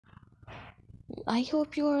I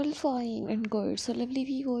hope you are all fine and good. So, lovely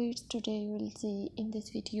viewers, today we'll see in this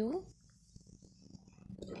video.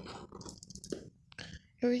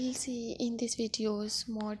 We'll see in this videos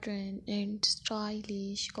modern and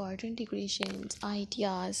stylish garden decorations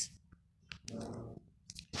ideas.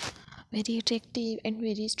 Very attractive and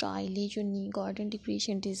very stylish, unique garden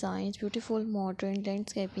decoration designs, beautiful modern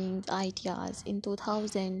landscaping ideas in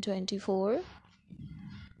 2024.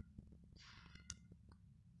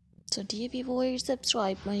 So, dear viewers,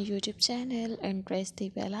 subscribe my YouTube channel and press the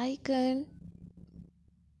bell icon.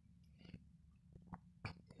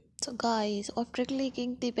 So guys, after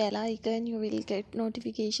clicking the bell icon, you will get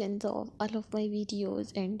notifications of all of my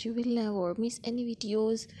videos and you will never miss any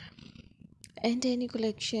videos and any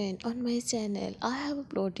collection on my channel. I have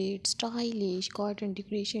uploaded stylish garden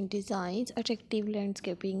decoration designs, attractive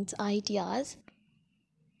landscaping ideas.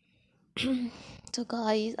 So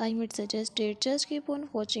guys, I would suggest it just keep on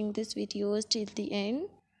watching these videos till the end.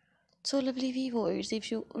 So lovely viewers,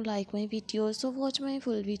 if you like my videos, so watch my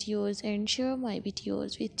full videos and share my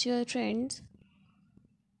videos with your friends,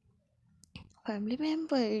 family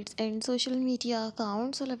members and social media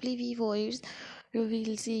accounts. So lovely viewers, you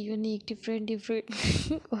will see unique different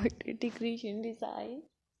content decoration design.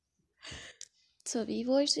 So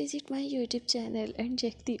viewers, visit my YouTube channel and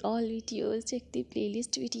check the all videos, check the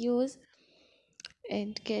playlist videos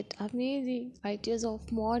and get amazing ideas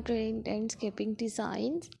of modern landscaping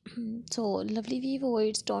designs. So lovely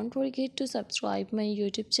viewers, don't forget to subscribe my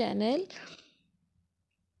YouTube channel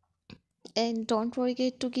and don't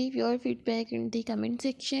forget to give your feedback in the comment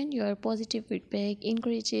section. Your positive feedback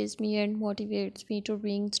encourages me and motivates me to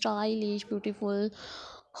bring stylish beautiful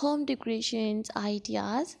home decorations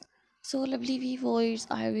ideas. So lovely viewers,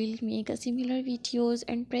 I will make a similar videos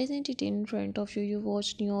and present it in front of you. You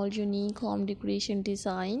watch new all unique home decoration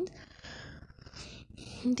designs.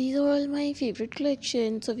 These are all my favorite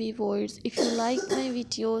collections. So viewers, if you like my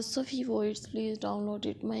videos, so viewers, please download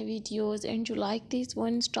it my videos and you like this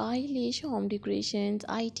one stylish home decorations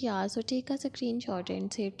ideas, so take a screenshot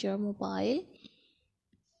and save your mobile.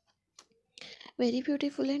 Very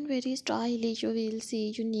beautiful and very stylish, you will see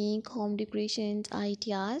unique home decorations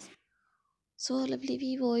ideas. So lovely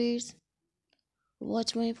viewers,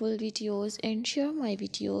 watch my full videos and share my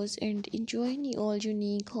videos and enjoy all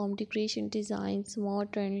unique home decoration designs,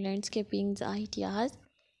 modern landscaping ideas.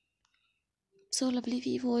 So lovely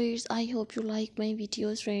viewers, I hope you like my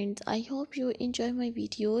videos friends. I hope you enjoy my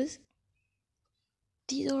videos.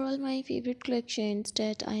 These are all my favorite collections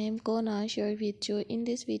that I am gonna share with you in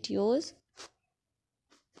these videos.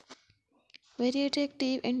 Very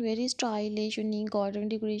attractive and very stylish unique garden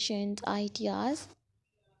decorations ideas.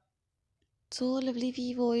 So lovely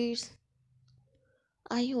viewers,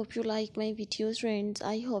 I hope you like my videos friends.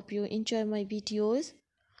 I hope you enjoy my videos.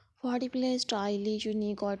 40 plus stylish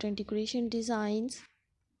unique garden decoration designs.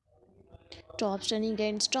 Top stunning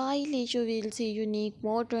and stylish, you will see unique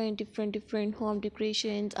modern different home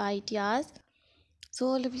decorations ideas.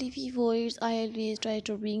 So lovely viewers, I always try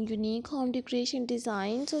to bring unique home decoration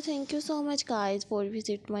design. So thank you so much guys for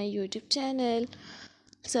visit my YouTube channel,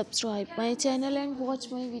 subscribe my channel and watch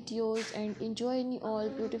my videos and enjoy all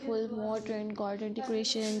beautiful modern garden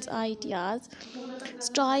decorations ideas,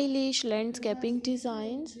 stylish landscaping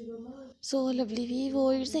designs. So lovely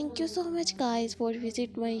viewers, thank you so much guys for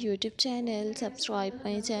visit my YouTube channel, subscribe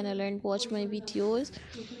my channel and watch my videos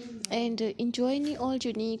and enjoy all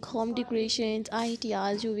unique home decorations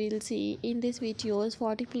ideas. You will see in this videos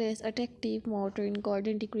 40 plus attractive modern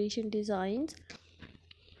garden decoration designs.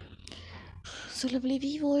 So lovely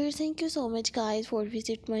viewers, thank you so much guys for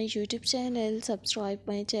visit my YouTube channel, subscribe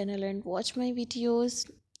my channel and watch my videos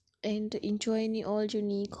and enjoy all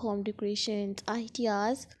unique home decorations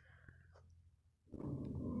ideas.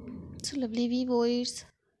 So lovely viewers,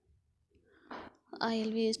 I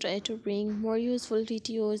always try to bring more useful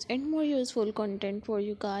videos and more useful content for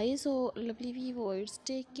you guys. So lovely viewers,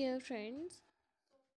 take care friends.